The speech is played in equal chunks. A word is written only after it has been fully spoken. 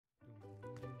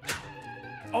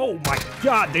Oh my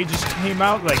god, they just came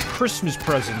out like Christmas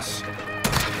presents.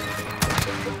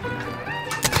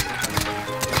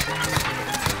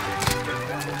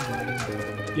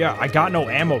 Yeah, I got no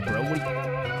ammo, bro.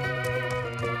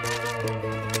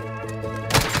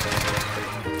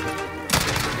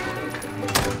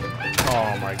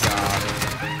 Oh my god.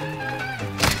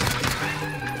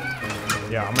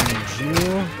 Yeah, I'm gonna need you.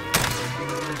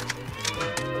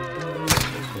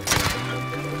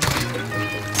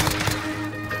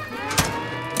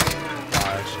 I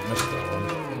actually missed that one.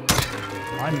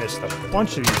 I missed a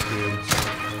bunch of these dudes.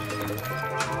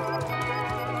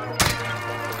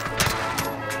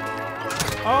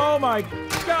 Oh my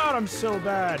god, I'm so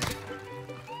bad.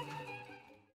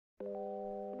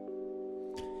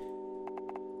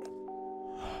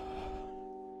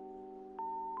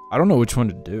 I don't know which one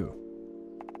to do.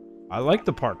 I like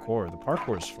the parkour. The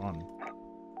parkour is fun.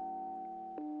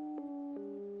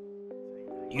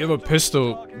 You have a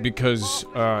pistol because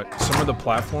some of the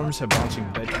platforms have bouncing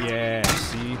bed. Yeah,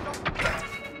 see?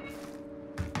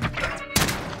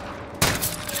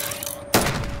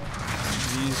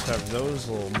 These have those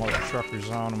little mother truckers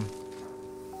on them.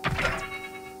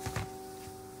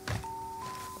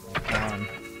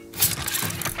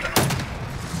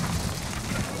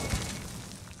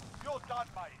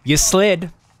 You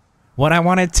slid. What I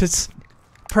wanted to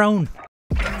prone.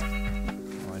 Oh,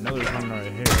 I know there's one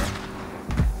right here.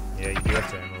 Yeah, you do have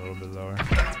to aim a little bit lower.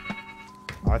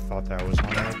 I thought that was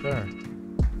one right there.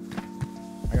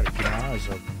 I gotta keep my eyes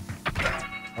open.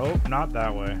 Oh, not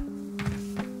that way.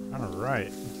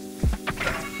 Alright.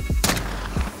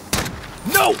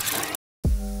 No!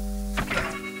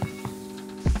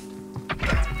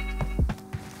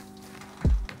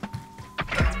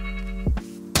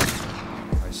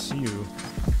 I see you.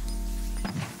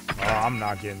 Oh, I'm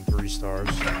not getting 3 stars.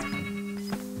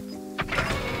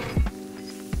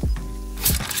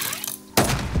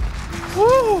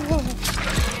 Woo!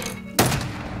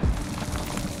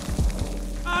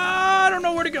 I don't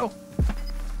know where to go.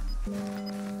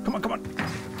 Come on, come on.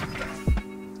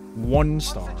 1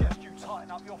 star.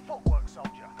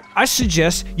 I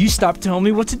suggest you stop telling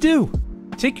me what to do.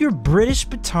 Take your British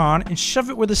baton and shove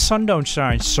it where the sun don't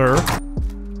shine, sir.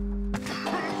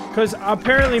 Because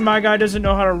apparently my guy doesn't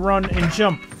know how to run and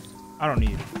jump. I don't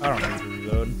need to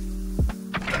reload.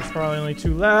 There's probably only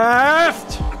 2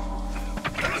 left.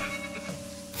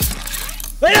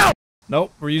 Lay down!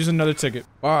 Nope, we're using another ticket.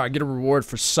 Wow, I get a reward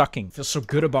for sucking. Feel so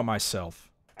good about myself.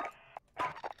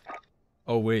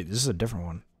 Oh wait, this is a different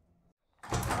one.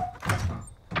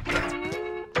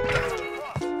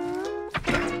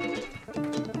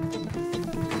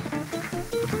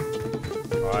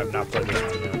 Oh, I've not played this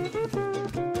one yet.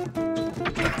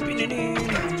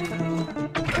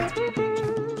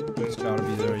 It's gotta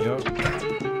be there, yup.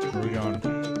 Where we going?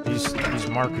 These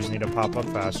markers need to pop up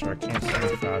faster. I can't see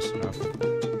it fast enough.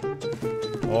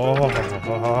 Oh,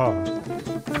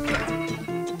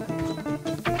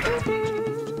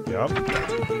 yup.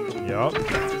 Yup.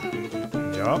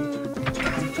 Yup.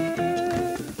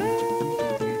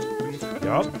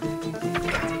 Yup.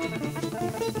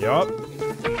 Yup.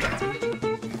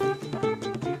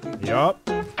 Yup.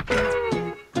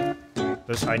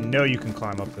 This, I know you can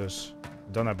climb up this.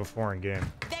 I've done that before in game.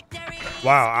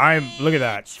 Wow, look at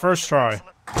that. First try.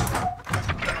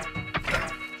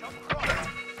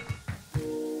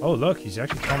 Oh, look, he's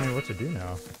actually telling me what to do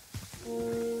now.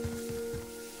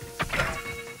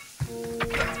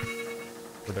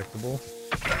 Predictable.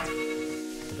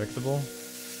 Predictable.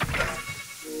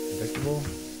 Predictable.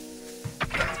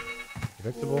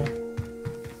 Predictable.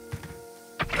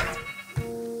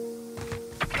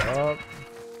 Up.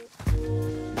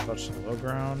 Touch the low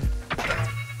ground.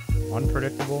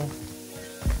 Unpredictable.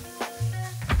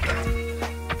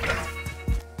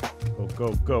 Go, go,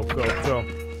 go, go, go.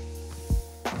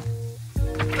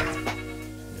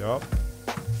 Yup.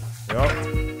 Yup.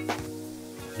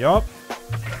 Yup.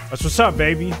 That's what's up,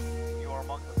 baby. You are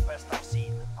among the best I've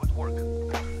seen. Good work.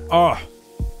 Oh.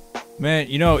 Man,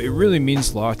 you know, it really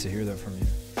means a lot to hear that from you.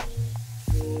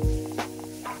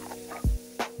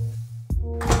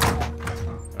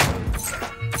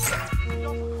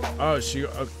 Oh, she...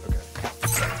 Okay.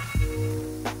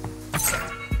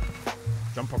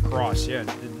 Jump across, yeah.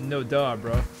 No duh,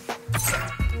 bro.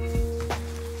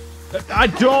 I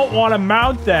don't want to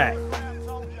mount that!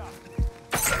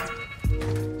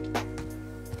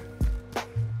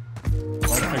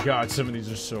 Oh my god, some of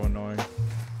these are so annoying.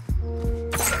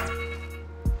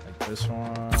 Like this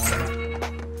one.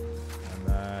 And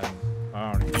then...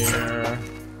 on here.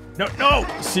 No, no!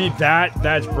 See,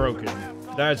 that's broken.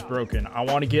 That's broken. I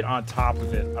want to get on top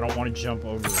of it. I don't want to jump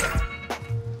over it.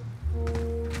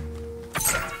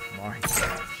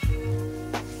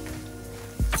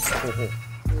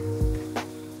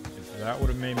 If that would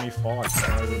have made me fall, I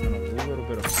probably would have been a little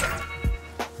bit upset.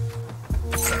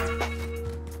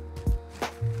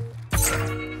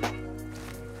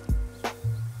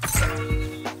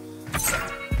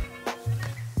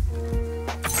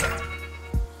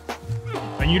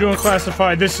 And you don't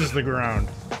classify this as the ground.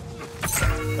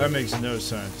 That makes no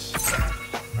sense.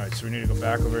 Alright, so we need to go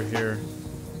back over here.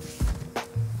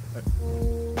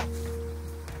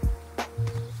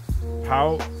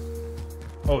 How?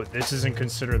 Oh, this isn't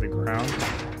considered the ground?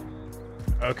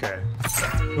 Okay.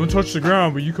 Don't touch the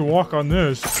ground, but you can walk on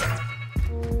this.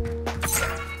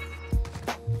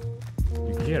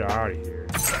 You get out of here.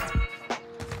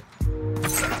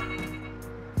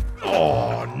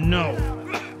 Oh, no.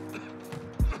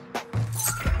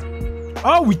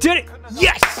 Oh, we did it!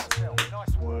 Yes!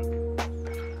 Nice work.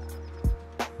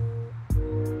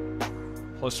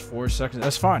 Plus 4 seconds.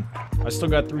 That's fine. I still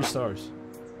got 3 stars.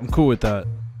 I'm cool with that.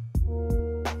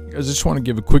 Guys, I just want to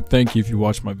give a quick thank you if you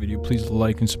watched my video. Please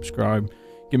like and subscribe.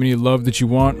 Give me any love that you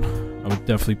want. I would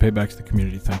definitely pay back to the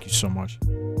community. Thank you so much.